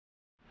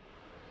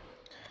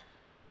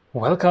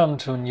Welcome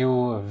to a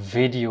new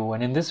video,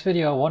 and in this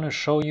video I want to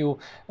show you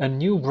a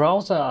new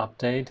browser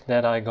update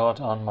that I got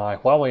on my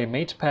Huawei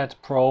MatePad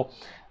Pro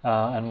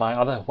and my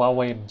other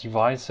Huawei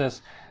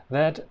devices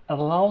that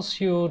allows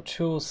you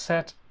to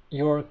set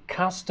your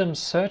custom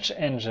search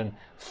engine.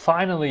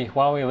 Finally,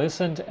 Huawei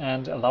listened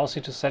and allows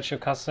you to set your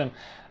custom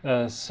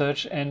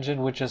search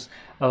engine, which is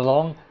a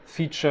long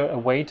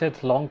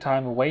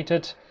time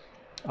awaited.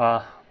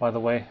 By the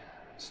way,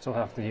 still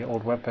have the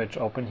old webpage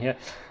open here.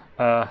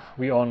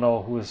 We all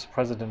know who is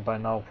president by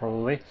now,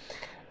 probably.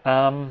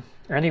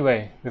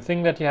 Anyway, the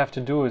thing that you have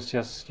to do is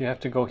you have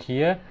to go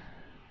here,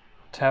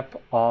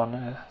 tap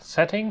on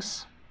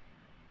settings,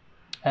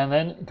 and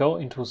then go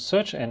into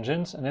search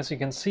engines. And as you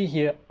can see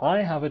here,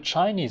 I have a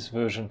Chinese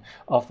version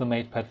of the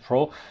MatePad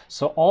Pro.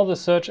 So all the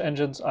search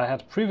engines I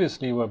had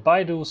previously were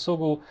Baidu,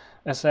 Sogu,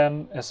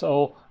 SM,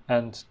 SO,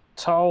 and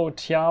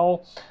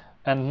Tiao.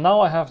 And now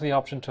I have the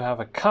option to have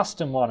a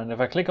custom one. And if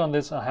I click on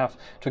this, I have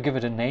to give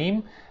it a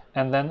name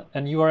and then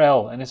an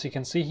URL. And as you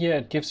can see here,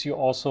 it gives you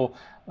also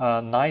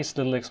a nice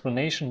little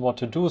explanation what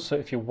to do. So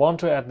if you want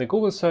to add the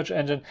Google search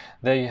engine,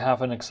 there you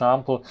have an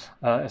example.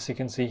 As you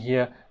can see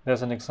here,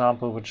 there's an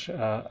example which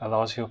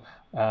allows you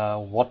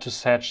what to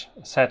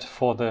set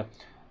for the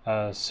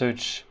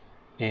search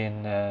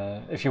in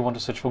if you want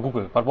to search for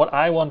Google. But what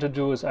I want to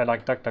do is I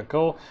like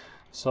DuckDuckGo.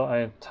 So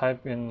I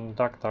type in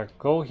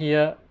DuckDuckGo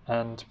here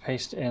and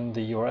paste in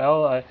the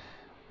URL.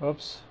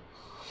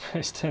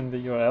 Paste in the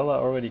URL I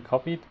already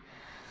copied.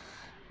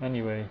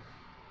 Anyway,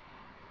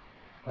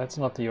 that's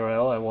not the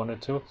URL I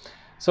wanted to.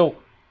 So,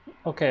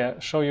 okay, I'll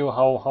show you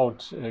how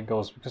it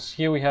goes. Because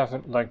here we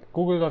have like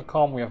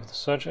google.com, we have the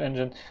search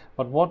engine.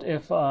 But what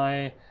if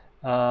I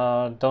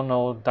don't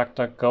know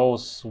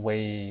DuckDuckGo's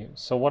way?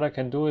 So what I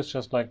can do is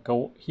just like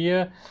go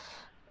here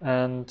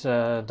and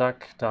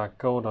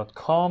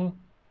DuckDuckGo.com.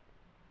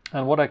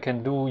 And what I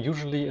can do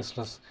usually is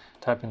just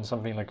type in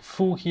something like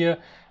foo here.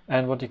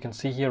 And what you can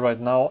see here right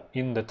now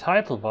in the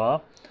title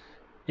bar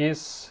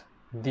is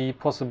the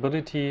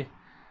possibility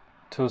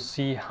to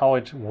see how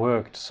it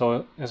worked.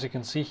 So as you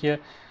can see here,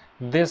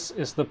 this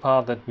is the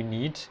part that we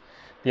need.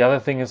 The other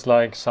thing is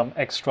like some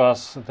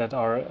extras that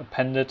are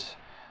appended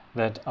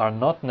that are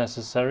not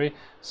necessary.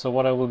 So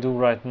what I will do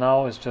right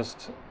now is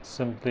just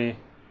simply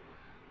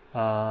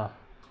mark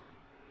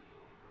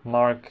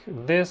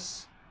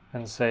this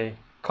and say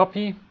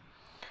copy,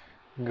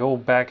 go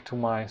back to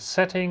my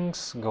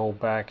settings, go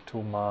back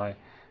to my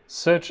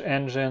search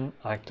engine,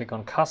 I click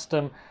on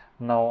custom.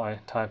 Now I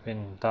type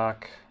in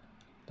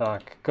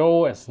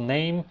DuckDuckGo as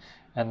name,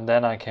 and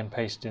then I can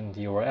paste in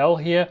the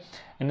URL here.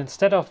 And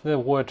instead of the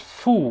word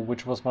foo,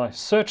 which was my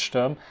search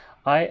term,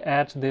 I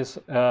add this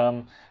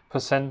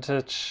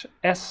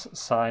 %S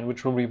sign,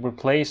 which will be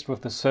replaced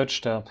with the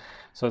search term.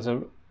 So it's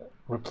a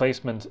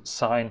replacement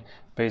sign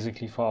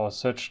basically for our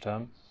search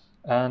term.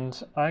 And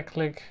I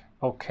click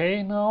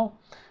OK now.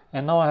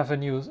 And now I have a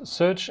new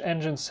search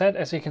engine set.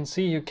 As you can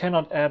see, you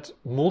cannot add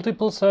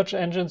multiple search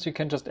engines. You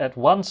can just add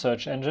one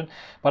search engine.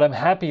 But I'm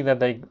happy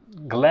that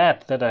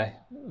glad that I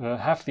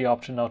have the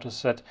option now to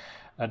set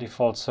a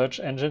default search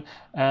engine.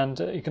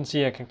 And you can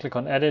see I can click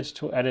on edit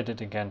to edit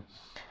it again.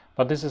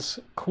 But this is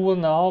cool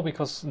now,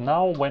 because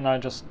now when I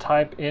just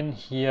type in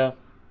here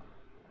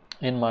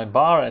in my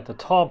bar at the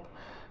top,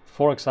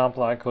 for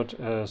example, I could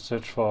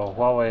search for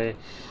Huawei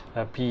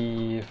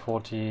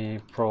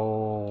P40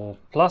 Pro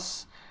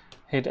Plus,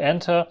 hit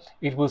enter,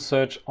 it will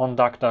search on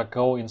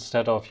DuckDuckGo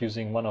instead of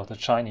using one of the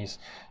Chinese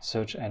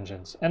search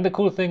engines. And the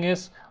cool thing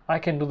is I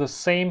can do the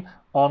same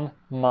on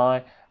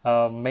my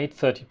Mate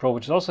 30 Pro,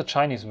 which is also a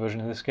Chinese version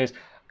in this case.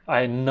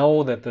 I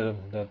know that the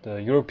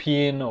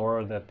European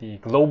or that the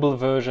global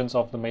versions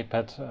of the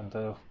MatePad and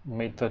the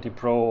Mate 30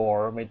 Pro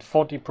or Mate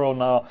 40 Pro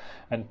now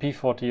and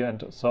P40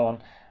 and so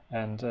on,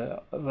 and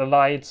the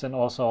lights and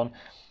also on,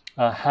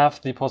 have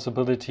the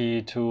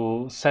possibility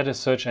to set a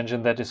search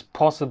engine that is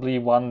possibly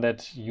one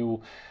that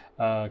you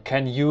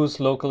can use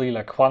locally,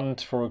 like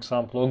Quant, for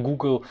example, or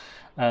Google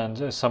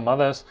and some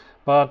others.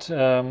 But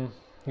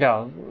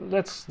yeah,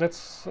 let's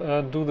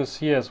do this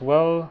here as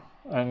well.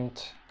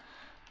 And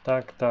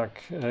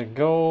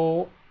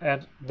DuckDuckGo,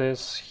 add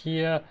this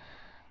here.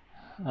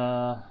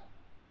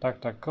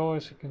 DuckDuckGo,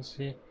 as you can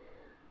see,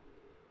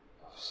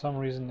 for some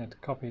reason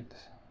it copied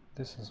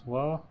this as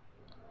well.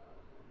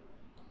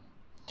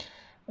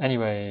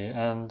 Anyway,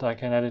 and I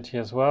can edit here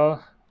as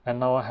well. And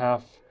now I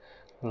have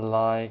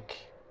like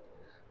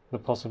the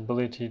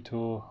possibility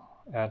to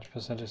add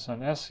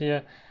 %S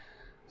here,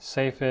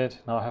 save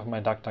it. Now I have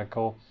my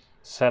DuckDuckGo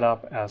set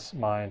up as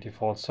my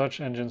default search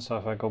engine. So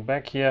if I go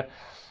back here,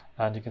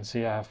 and you can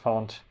see I have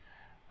found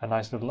a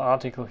nice little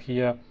article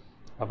here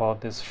about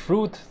this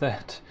fruit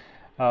that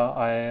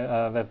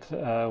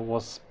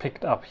was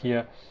picked up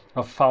here,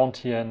 or found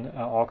here in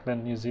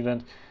Auckland, New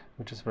Zealand,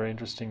 which is very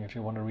interesting if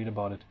you want to read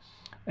about it.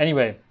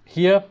 Anyway,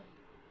 here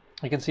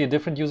you can see a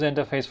different user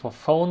interface for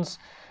phones.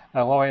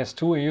 Huawei has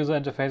two user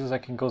interfaces. I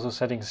can go to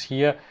settings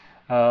here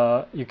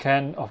You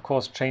can, of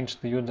course, change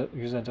the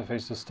user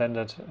interface to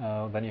standard.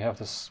 Then you have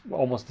this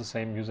almost the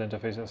same user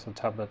interface as the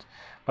tablet.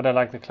 But I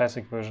like the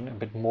classic version a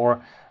bit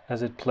more,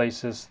 as it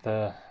places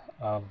the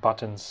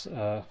buttons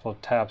for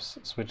tabs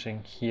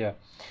switching here.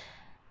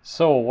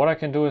 So what I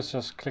can do is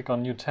just click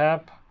on New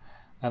Tab,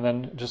 and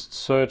then just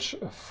search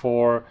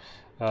for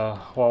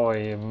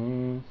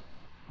Huawei.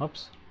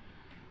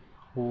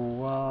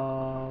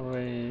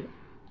 Huawei.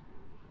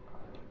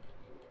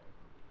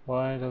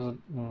 Why does it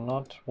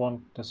not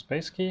want the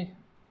space key?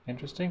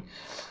 Interesting.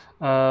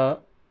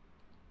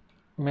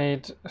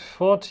 Mate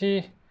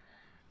 40,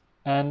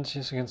 and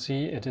as you can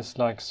see, it is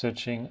like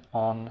searching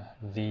on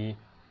the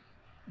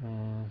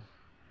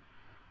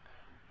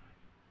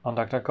on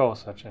DuckDuckGo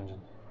search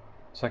engine.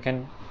 So I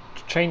can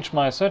change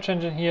my search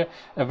engine here.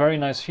 A very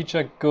nice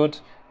feature. Good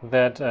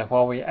that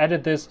Huawei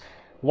added this.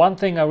 One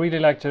thing I really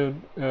like to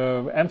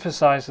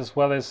emphasize as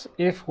well is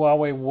if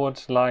Huawei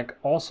would like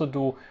also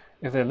do,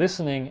 if they're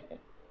listening,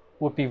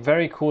 would be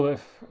very cool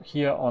if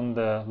here on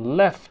the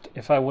left,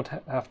 if I would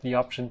have the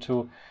option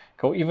to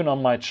go, even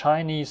on my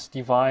Chinese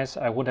device,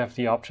 I would have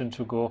the option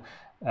to go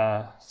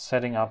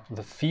setting up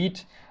the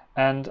feed,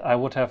 and I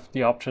would have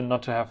the option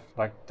not to have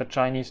like the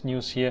Chinese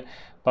news here,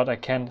 but I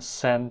can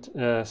set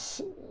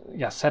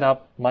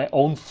up my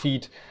own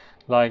feed,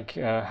 like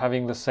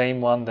having the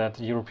same one that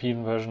the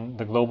European version,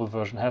 the global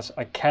version has.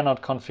 I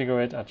cannot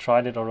configure it. I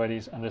tried it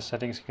already. Under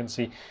settings, you can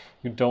see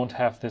you don't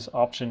have this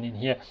option in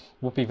here. It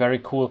would be very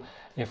cool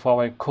if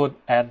Huawei could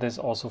add this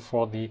also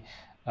for the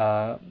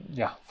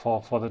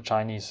for the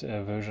Chinese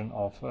version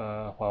of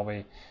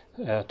Huawei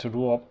to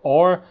do up.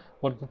 Or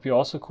what would be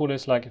also cool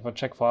is, like, if I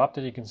check for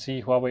update, you can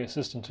see Huawei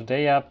Assistant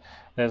Today app.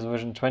 There's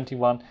version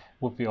 21.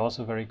 Would be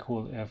also very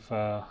cool if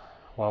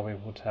Huawei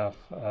would have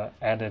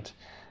added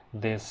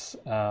this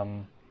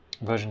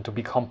version to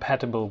be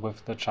compatible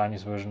with the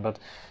Chinese version. But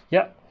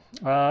yeah,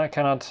 I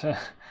cannot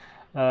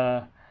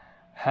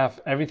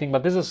have everything,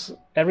 but this is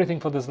everything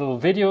for this little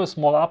video. A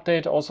small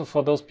update also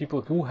for those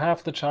people who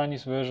have the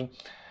Chinese version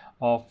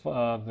of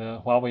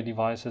the Huawei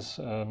devices,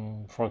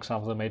 for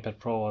example the MatePad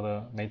Pro or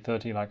the Mate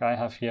 30 like I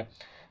have here.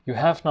 You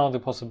have now the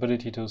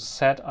possibility to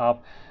set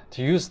up,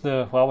 to use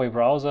the Huawei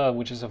browser,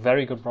 which is a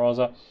very good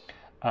browser,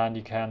 and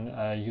you can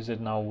use it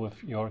now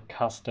with your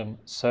custom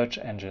search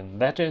engine.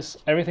 That is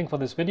everything for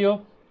this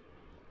video.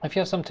 If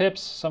you have some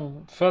tips,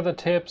 some further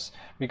tips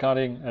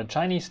regarding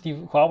Chinese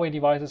Huawei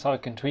devices, how you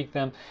can tweak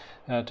them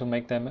to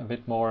make them a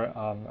bit more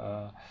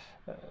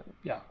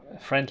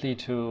friendly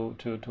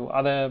to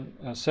other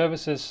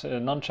services,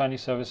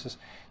 non-Chinese services,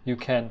 you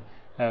can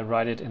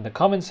write it in the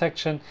comment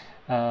section.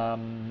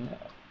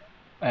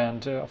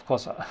 And of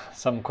course,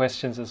 some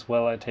questions as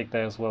well. I take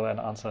that as well and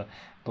answer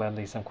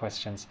gladly some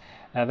questions.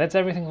 That's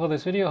everything for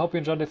this video. Hope you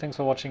enjoyed it. Thanks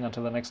for watching.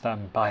 Until the next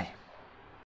time. Bye.